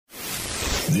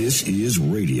This is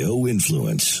Radio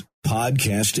Influence,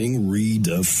 podcasting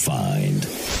redefined.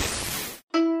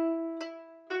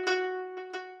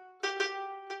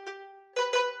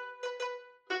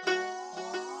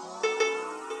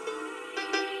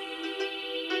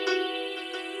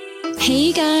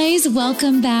 Hey guys,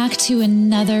 welcome back to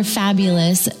another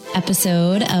fabulous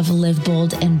episode of Live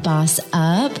Bold and Boss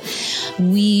Up.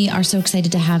 We are so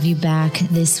excited to have you back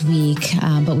this week,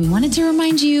 but we wanted to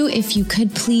remind you, if you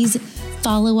could please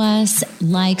follow us,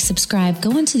 like, subscribe,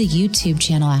 go into the YouTube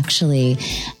channel actually,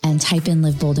 and type in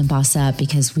Live Bold and Boss Up,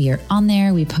 because we are on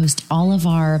there. We post all of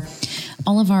our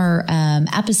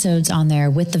episodes on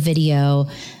there with the video,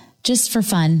 just for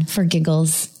fun, for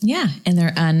giggles. Yeah. And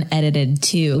they're unedited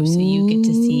too. Ooh. So you get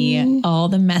to see all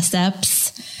the mess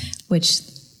ups, which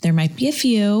there might be a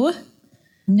few.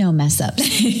 No mess ups.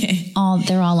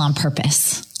 They're all on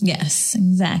purpose. Yes,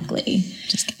 exactly.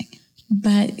 Just kidding.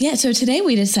 But yeah, so today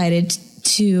we decided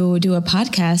to do a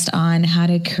podcast on how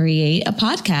to create a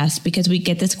podcast, because we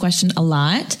get this question a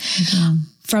lot.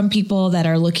 From people that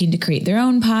are looking to create their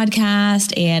own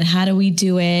podcast, and how do we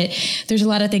do it? There's a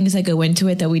lot of things that go into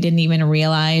it that we didn't even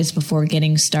realize before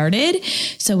getting started.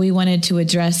 So we wanted to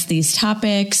address these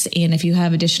topics. And if you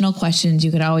have additional questions,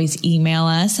 you could always email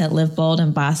us at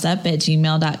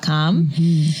liveboldandbossup@gmail.com.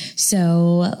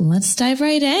 So let's dive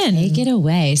right in. Take it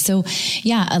away. So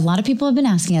yeah, a lot of people have been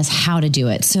asking us how to do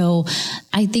it. So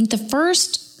I think the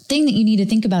first thing that you need to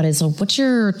think about is, what's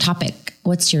your topic?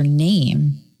 What's your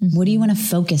name? What do you want to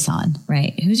focus on?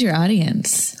 Right. Who's your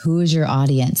audience? Who is your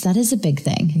audience? That is a big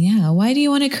thing. Yeah. Why do you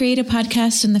want to create a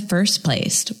podcast in the first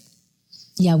place?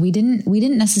 Yeah, we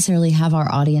didn't necessarily have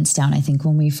our audience down, I think,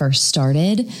 when we first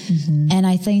started. And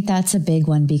I think that's a big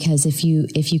one, because if you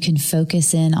can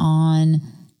focus in on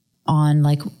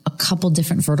like a couple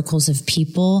different verticals of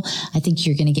people, I think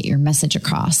you're going to get your message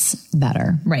across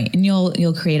better. Right. And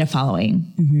you'll create a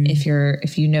following if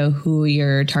you know who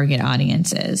your target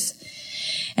audience is.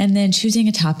 And then choosing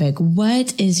a topic.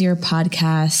 What is your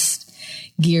podcast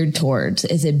geared towards?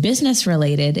 Is it business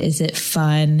related? Is it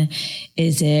fun?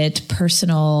 Is it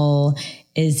personal?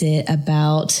 Is it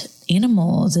about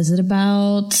animals? Is it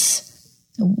about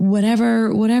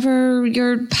whatever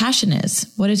your passion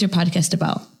is? What is your podcast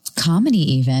about?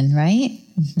 Comedy even, right?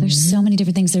 There's so many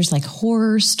different things. There's like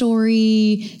horror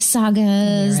story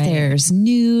sagas. Right. There's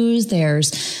news.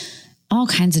 There's all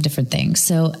kinds of different things.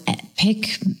 So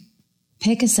pick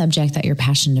a subject that you're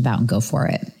passionate about and go for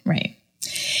it. Right.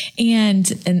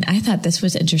 And I thought this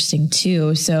was interesting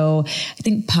too. So I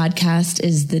think podcast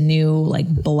is the new like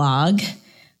blogging.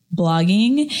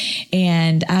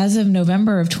 And as of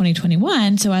November of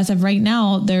 2021, so as of right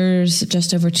now, there's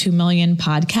just over 2 million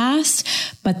podcasts,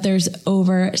 but there's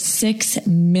over 6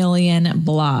 million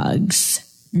blogs.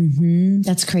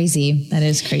 That's crazy. That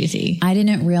is crazy. I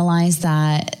didn't realize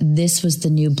that this was the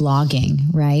new blogging,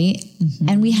 right?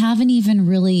 And we haven't even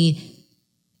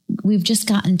we've just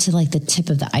gotten to like the tip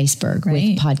of the iceberg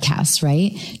with podcasts,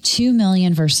 right? 2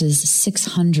 million versus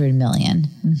 600 million.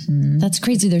 That's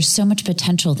crazy. There's so much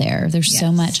potential there. There's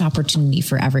so much opportunity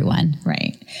for everyone.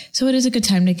 Right. So it is a good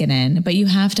time to get in, but you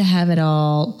have to have it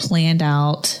all planned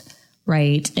out,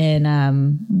 right?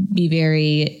 And be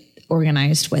very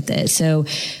organized with it. So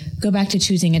go back to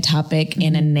choosing a topic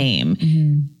and a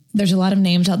name. There's a lot of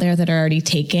names out there that are already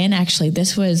taken. Actually,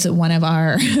 this was one of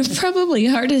our probably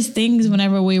hardest things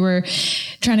whenever we were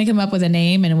trying to come up with a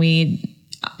name, and we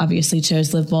obviously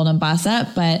chose Live Bold and Boss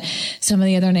Up, but some of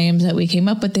the other names that we came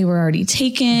up with, they were already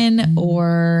taken,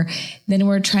 or then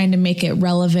we're trying to make it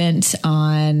relevant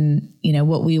on,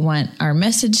 what we want our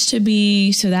message to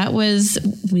be. So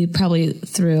we probably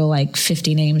threw like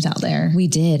 50 names out there. We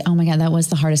did. Oh my God, that was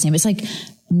the hardest name. It's like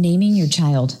naming your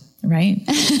child. Right.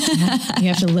 You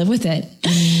have to live with it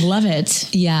and love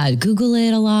it. Yeah. Google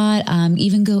it a lot.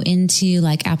 Even go into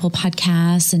like Apple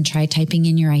Podcasts and try typing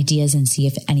in your ideas and see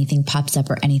if anything pops up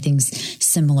or anything's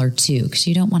similar too, because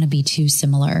you don't want to be too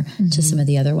similar to some of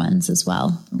the other ones as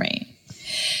well. Right.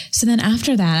 So then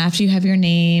after you have your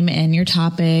name and your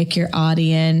topic, your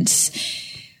audience,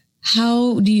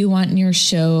 how do you want your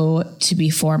show to be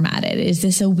formatted? Is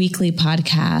this a weekly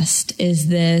podcast? Is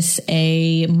this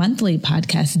a monthly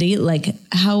podcast? Like,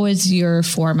 how is your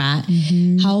format?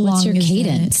 How long What's your is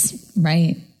cadence? It?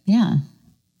 Right. Yeah.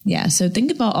 Yeah. So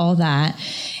think about all that.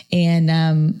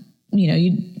 And,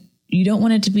 you don't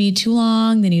want it to be too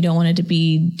long, then you don't want it to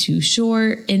be too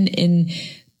short. And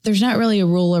there's not really a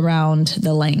rule around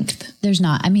the length. There's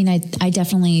not. I mean, I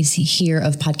definitely hear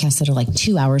of podcasts that are like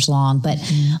 2 hours long, but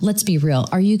let's be real.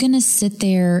 Are you going to sit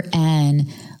there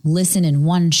and listen in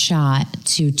one shot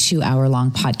to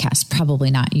 2-hour-long podcasts. Probably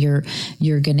not. You're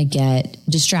going to get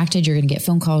distracted. You're going to get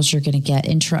phone calls. You're going to get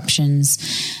interruptions.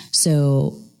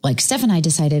 So like Steph and I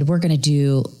decided we're going to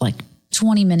do like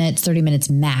 20 minutes, 30 minutes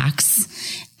max.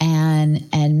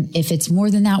 And if it's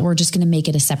more than that, we're just going to make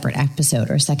it a separate episode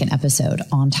or a second episode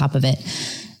on top of it,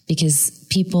 because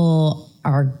people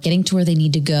are getting to where they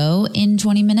need to go in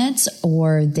 20 minutes,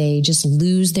 or they just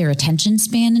lose their attention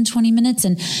span in 20 minutes.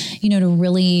 And,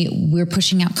 we're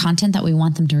pushing out content that we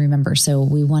want them to remember. So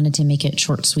we wanted to make it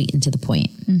short, sweet, and to the point.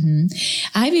 Mm-hmm.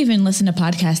 I've even listened to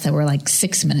podcasts that were like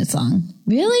 6 minutes long.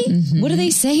 Really? Mm-hmm. What do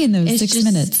they say in those it's 6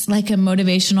 minutes? Like a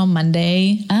motivational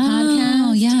Monday podcast.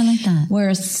 Oh, yeah, I like that.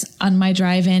 Whereas on my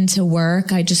drive into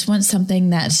work, I just want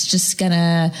something that's just going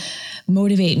to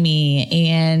motivate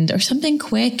me, or something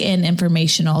quick and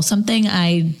informational, something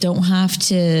I don't have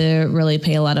to really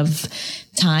pay a lot of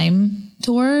time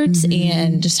towards,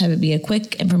 and just have it be a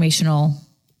quick informational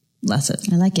lesson.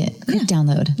 I like it. Quick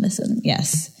download. Listen.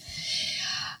 Yes.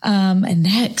 And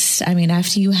next,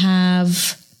 after you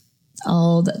have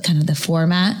all the kind of the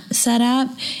format set up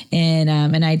and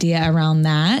an idea around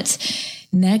that,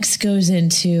 next goes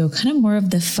into kind of more of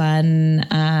the fun,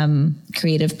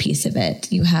 creative piece of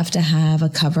it. You have to have a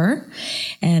cover,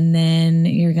 and then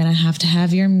you're going to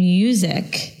have your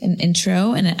music, an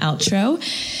intro and an outro.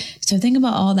 So think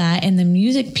about all that. And the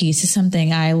music piece is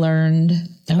something I learned.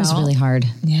 That was really hard.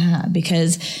 Yeah,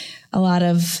 because a lot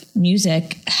of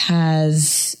music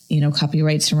has,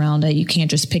 copyrights around it. You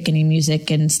can't just pick any music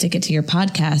and stick it to your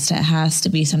podcast. It has to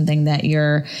be something that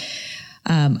you're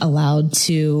allowed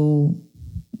to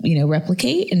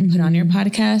replicate and put on your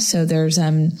podcast. So there's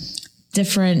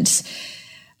different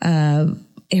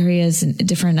areas and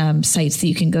different sites that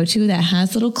you can go to that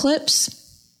has little clips.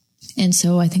 And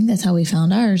so I think that's how we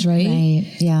found ours, right?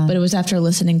 Right. Yeah. But it was after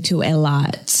listening to a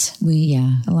lot.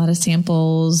 A lot of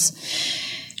samples,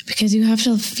 because you have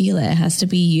to feel it. It has to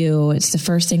be you. It's the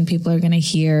first thing people are going to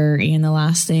hear, and the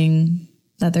last thing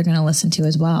that they're going to listen to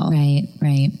as well. Right.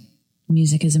 Right.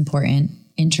 Music is important.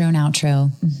 Intro and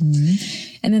outro.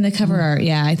 Mm-hmm. And then the cover art.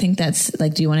 Yeah. I think that's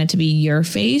like, do you want it to be your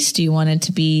face? Do you want it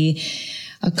to be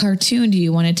a cartoon? Do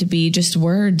you want it to be just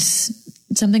words?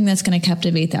 Something that's going to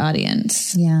captivate the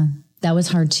audience. Yeah. That was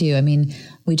hard too.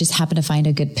 We just happened to find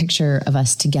a good picture of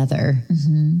us together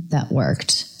that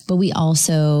worked. But we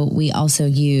also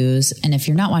use, and if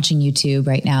you're not watching YouTube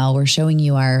right now, we're showing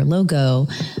you our logo,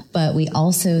 but we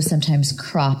also sometimes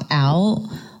crop out,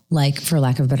 like, for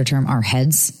lack of a better term, our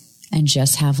heads, and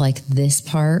just have like this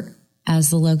part as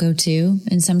the logo too,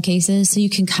 in some cases. So you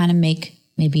can kind of make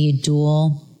maybe a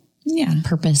dual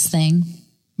purpose thing.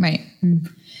 Right. Mm.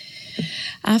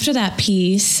 After that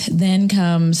piece then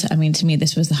comes, to me,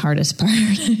 this was the hardest part.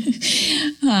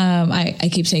 I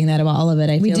keep saying that about all of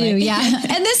it. We do. Yeah.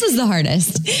 And this was the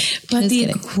hardest. But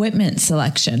the equipment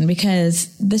selection,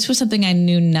 because this was something I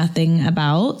knew nothing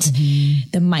about. Mm-hmm.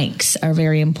 The mics are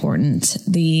very important.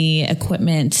 The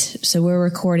equipment. So we're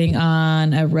recording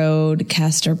on a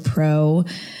Rodecaster Pro.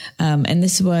 And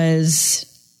this is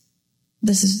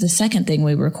the second thing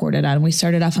we recorded on. We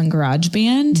started off on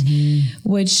GarageBand,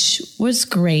 which was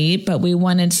great, but we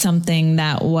wanted something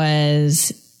that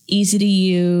was easy to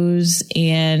use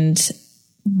and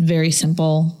very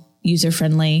simple,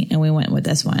 user-friendly, and we went with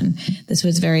this one. This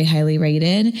was very highly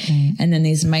rated, and then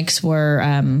these mics were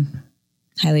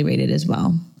highly rated as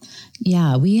well.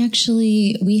 Yeah, we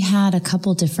had a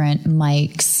couple different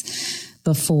mics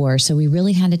before, so we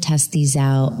really had to test these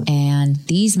out, and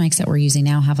these mics that we're using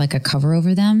now have like a cover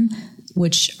over them,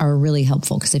 which are really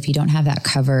helpful, because if you don't have that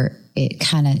cover, it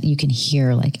kind of, you can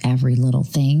hear like every little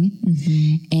thing.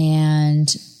 And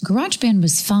GarageBand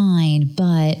was fine,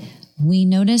 but we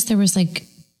noticed there was like,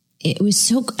 it was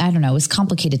it was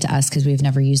complicated to us because we've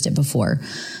never used it before.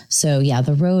 So yeah,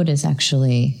 the Rode is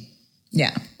actually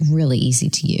really easy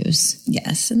to use.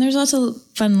 Yes, and there's also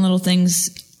fun little things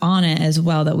on it as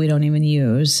well that we don't even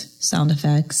use, sound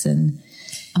effects and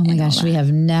oh my gosh, we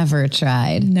have never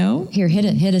tried. No. Here,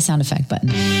 hit a sound effect button.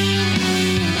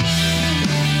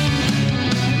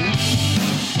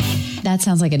 That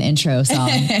sounds like an intro song.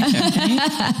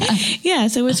 Yeah,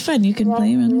 so it's fun. You can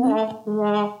play around with that.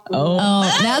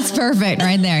 Oh, that's perfect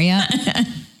right there. Yeah.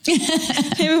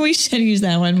 Maybe we should use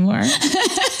that one more.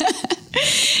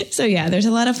 So yeah, there's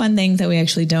a lot of fun things that we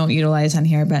actually don't utilize on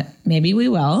here, but maybe we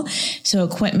will. So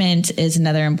equipment is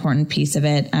another important piece of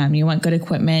it. You want good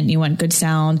equipment, you want good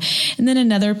sound. And then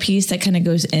another piece that kind of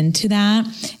goes into that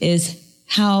is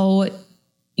how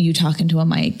you talk into a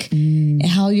mic,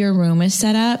 how your room is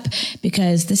set up,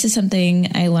 because this is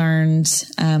something I learned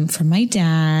from my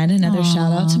dad. Another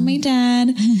shout out to my dad.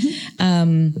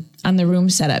 on the room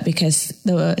setup, because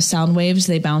the sound waves,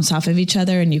 they bounce off of each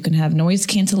other, and you can have noise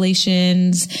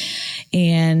cancellations,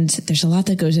 and there's a lot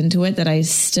that goes into it that I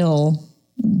still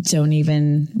don't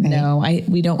even know.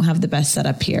 We don't have the best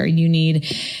setup here. You need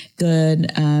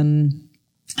good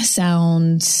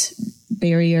sound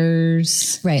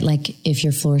barriers. Right. Like if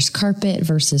your floor is carpet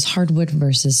versus hardwood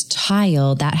versus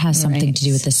tile, that has something to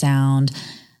do with the sound.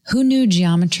 Who knew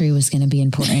geometry was going to be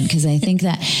important? Because I think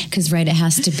that, it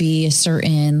has to be a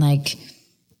certain like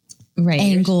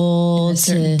angle, a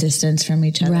certain distance from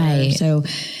each other. Right. So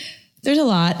there's a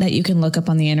lot that you can look up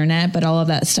on the internet, but all of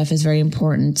that stuff is very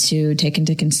important to take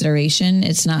into consideration.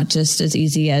 It's not just as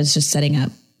easy as just setting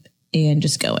up and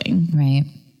just going. Right.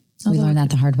 We learned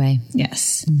that the hard way.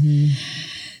 Yes. Mm-hmm.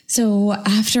 So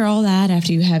after all that,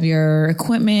 after you have your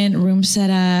equipment, room set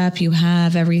up, you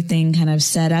have everything kind of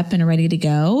set up and ready to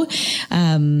go.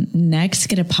 Next,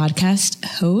 get a podcast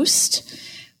host,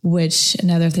 which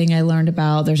another thing I learned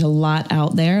about, there's a lot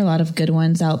out there, a lot of good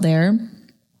ones out there.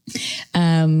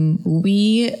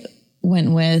 We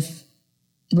went with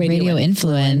Radio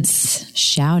Influence.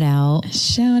 Shout out,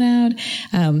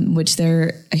 which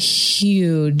they're a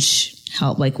huge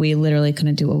help. Like we literally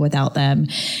couldn't do it without them.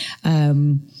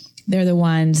 They're the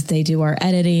ones, they do our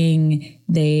editing,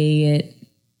 they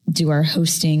do our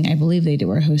hosting. I believe they do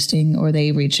our hosting, or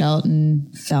they reach out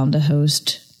and found a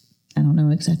host. I don't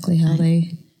know exactly how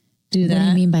they do that. What do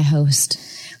you mean by host?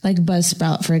 Like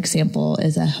Buzzsprout, for example,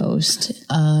 is a host.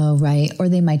 Oh, right. Or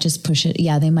they might just push it.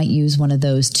 Yeah, they might use one of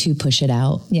those to push it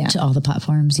out to all the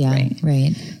platforms. Yeah,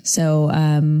 right. So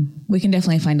we can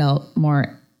definitely find out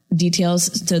more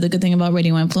details. So the good thing about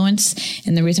Radio Influence,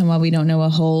 and the reason why we don't know a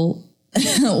whole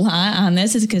lot on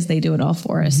this, is because they do it all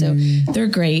for us. So they're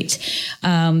great.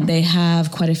 They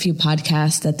have quite a few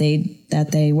podcasts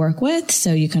that they work with,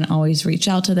 so you can always reach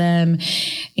out to them,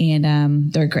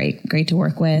 and they're great to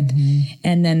work with.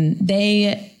 And then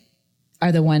they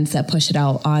are the ones that push it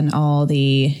out on all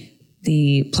the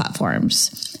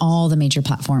platforms, all the major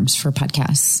platforms for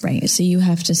podcasts. Right. So you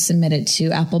have to submit it to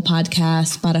Apple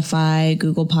Podcasts, Spotify,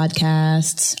 Google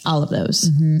Podcasts, all of those.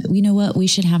 You know what? We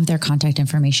should have their contact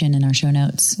information in our show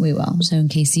notes. We will. So in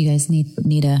case you guys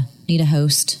need a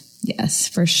host. Yes,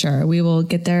 for sure. We will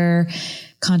get their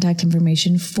contact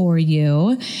information for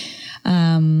you.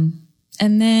 And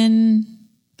then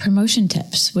promotion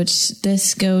tips, which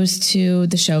this goes to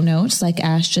the show notes, like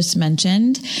Ash just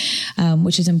mentioned,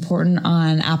 which is important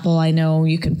on Apple. I know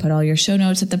you can put all your show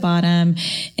notes at the bottom,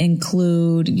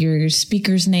 include your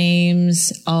speakers'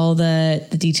 names, all the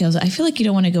details. I feel like you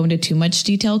don't want to go into too much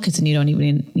detail, because then you don't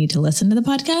even need to listen to the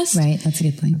podcast. Right. That's a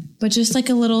good point. But just like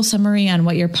a little summary on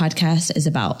what your podcast is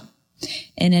about,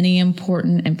 and any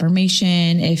important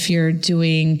information. If you're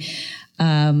doing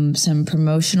some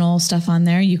promotional stuff on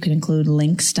there, you can include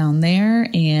links down there,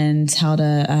 and how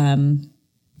to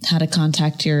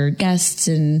contact your guests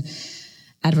and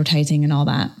advertising and all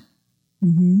that.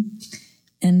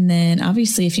 And then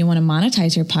obviously, if you want to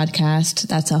monetize your podcast,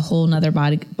 that's a whole nother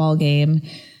ball game.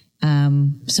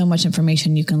 So much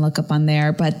information you can look up on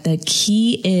there, but the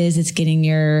key is it's getting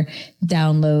your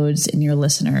downloads and your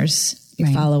listeners, your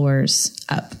followers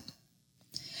up,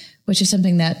 which is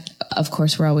something that, of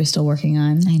course, we're always still working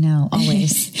on. I know,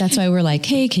 always. That's why we're like,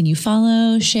 hey, can you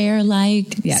follow, share,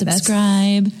 like,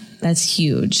 subscribe? That's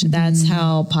huge. That's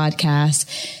how podcasts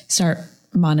start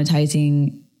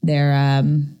monetizing their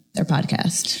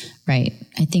podcast. Right.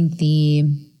 I think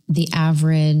the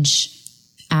average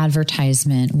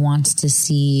advertisement wants to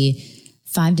see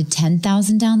 5,000 to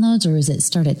 10,000 downloads, or is it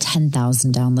start at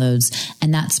 10,000 downloads?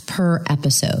 And that's per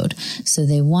episode. So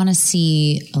they want to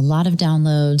see a lot of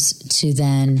downloads to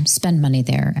then spend money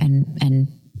there and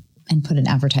put an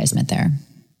advertisement there.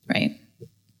 Right.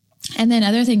 And then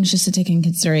other things just to take in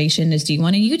consideration is, do you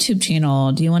want a YouTube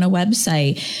channel? Do you want a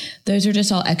website? Those are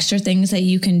just all extra things that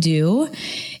you can do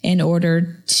in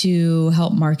order to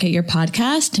help market your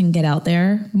podcast and get out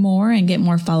there more and get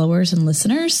more followers and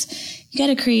listeners. You got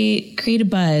to create a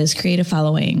buzz, create a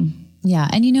following. Yeah.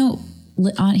 And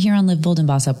here on Live Bold and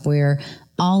Boss Up, we're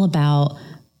all about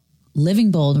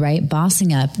living bold, right?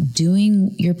 Bossing up,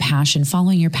 doing your passion,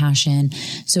 following your passion.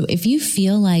 So if you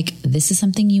feel like this is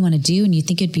something you want to do and you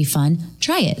think it'd be fun,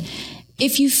 try it.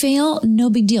 If you fail, no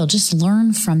big deal. Just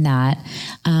learn from that.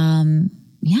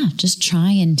 Just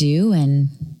try and do. And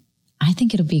I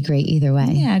think it'll be great either way.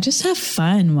 Yeah. Just have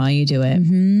fun while you do it.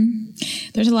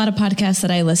 There's a lot of podcasts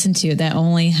that I listen to that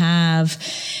only have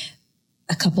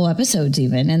a couple episodes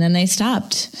even, and then they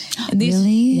stopped.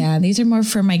 Really? Yeah. These are more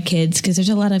for my kids, because there's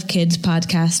a lot of kids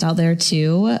podcasts out there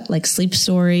too, like Sleep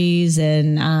Stories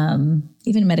and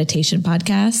even meditation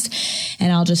podcast,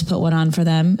 and I'll just put one on for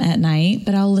them at night,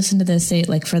 but I'll listen to the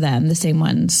same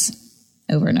ones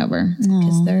over and over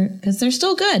because they're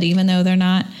still good, even though they're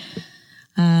not,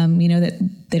 that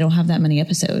they don't have that many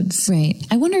episodes. Right.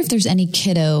 I wonder if there's any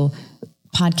kiddo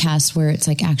podcasts where it's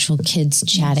like actual kids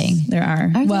chatting. Yes, there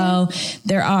are.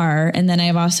 There are. And then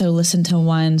I've also listened to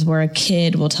ones where a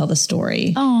kid will tell the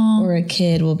story. Aww. Or a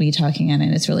kid will be talking on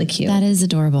it. It's really cute. That is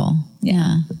adorable.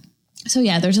 Yeah. So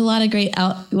yeah, there's a lot of great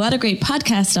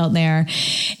podcasts out there.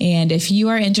 And if you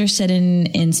are interested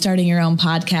in starting your own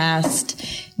podcast,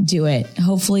 do it.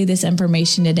 Hopefully this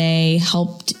information today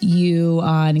helped you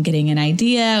on getting an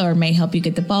idea or may help you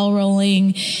get the ball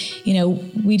rolling.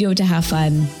 We do it to have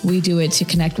fun. We do it to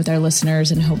connect with our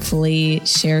listeners and hopefully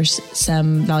share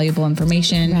some valuable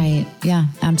information. Right. Yeah,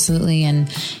 absolutely.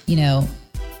 And,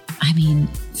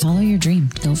 follow your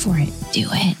dream. Go for it. Do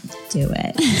it. Do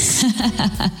it.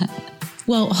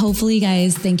 Well, hopefully,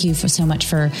 guys, thank you so much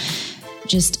for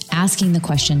just asking the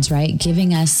questions, right?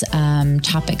 Giving us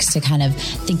topics to kind of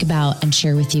think about and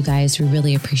share with you guys. We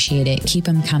really appreciate it. Keep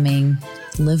them coming.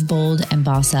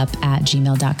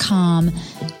 liveboldandbossup@gmail.com.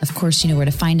 Of course, you know where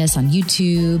to find us on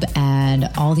YouTube and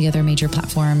all the other major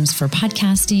platforms for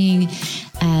podcasting.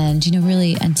 And,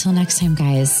 really, until next time,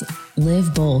 guys,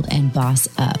 live bold and boss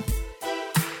up.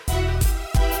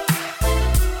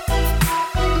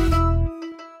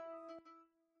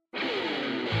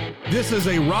 This is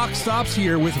a Rock Stops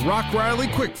Here with Rock Riley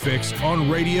Quick Fix on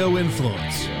Radio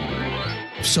Influence.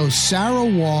 So Sarah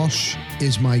Walsh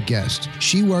is my guest.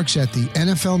 She works at the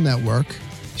NFL Network.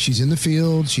 She's in the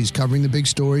field. She's covering the big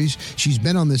stories. She's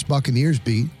been on this Buccaneers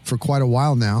beat for quite a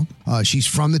while now. She's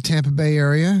from the Tampa Bay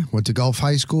area, went to Gulf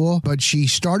High School, but she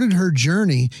started her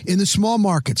journey in the small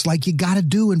markets like you got to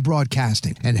do in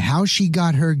broadcasting, and how she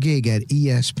got her gig at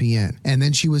ESPN. And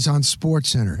then she was on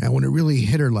SportsCenter. And when it really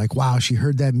hit her, like, wow, she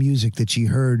heard that music that she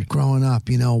heard growing up,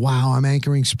 wow, I'm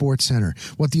anchoring SportsCenter,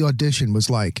 what the audition was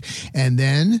like. And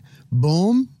then,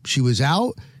 boom, she was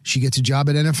out. She gets a job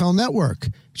at NFL Network.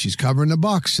 She's covering the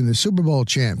Bucs and the Super Bowl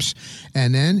champs.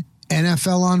 And then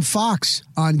NFL on Fox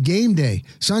on game day,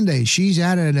 Sunday. She's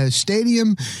at a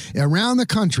stadium around the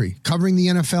country covering the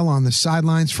NFL on the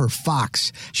sidelines for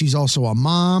Fox. She's also a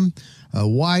mom, a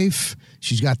wife.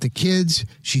 She's got the kids.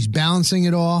 She's balancing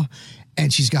it all.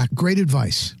 And she's got great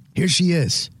advice. Here she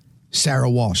is,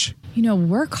 Sarah Walsh.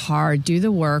 Work hard, do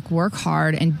the work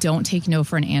hard, and don't take no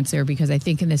for an answer, because I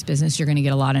think in this business, you're going to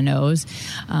get a lot of no's.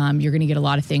 You're going to get a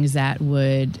lot of things that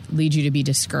would lead you to be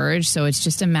discouraged. So it's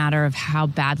just a matter of how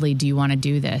badly do you want to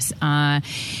do this?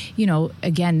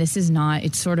 Again, this is not,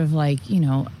 it's sort of like,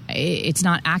 it's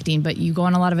not acting, but you go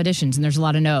on a lot of auditions and there's a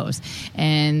lot of no's.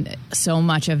 And so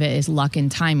much of it is luck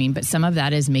and timing, but some of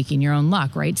that is making your own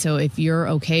luck, right? So if you're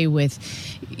okay with,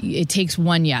 it takes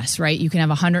one yes, right? You can have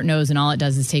 100 no's and all it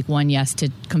does is take one yes to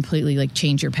completely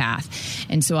change your path.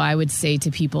 And so I would say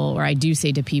to people, or I do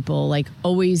say to people,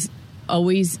 always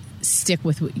stick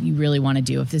with what you really want to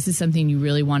do. If this is something you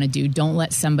really want to do, don't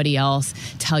let somebody else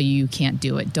tell you can't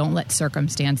do it. Don't let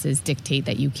circumstances dictate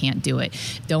that you can't do it.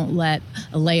 Don't let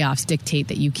layoffs dictate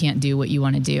that you can't do what you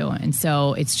want to do. And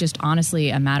so it's just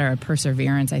honestly a matter of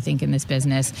perseverance, I think, in this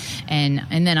business. And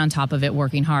then on top of it,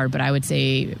 working hard. But I would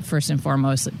say first and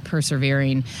foremost,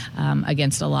 persevering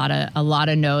against a lot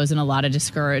of no's and a lot of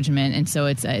discouragement. And so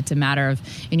it's a matter of,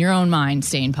 in your own mind,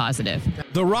 staying positive.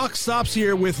 The Rock Stops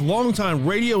Here with longtime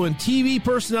radio and TV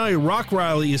personality Rock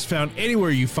Riley is found anywhere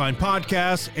you find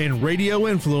podcasts and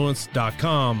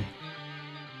radioinfluence.com.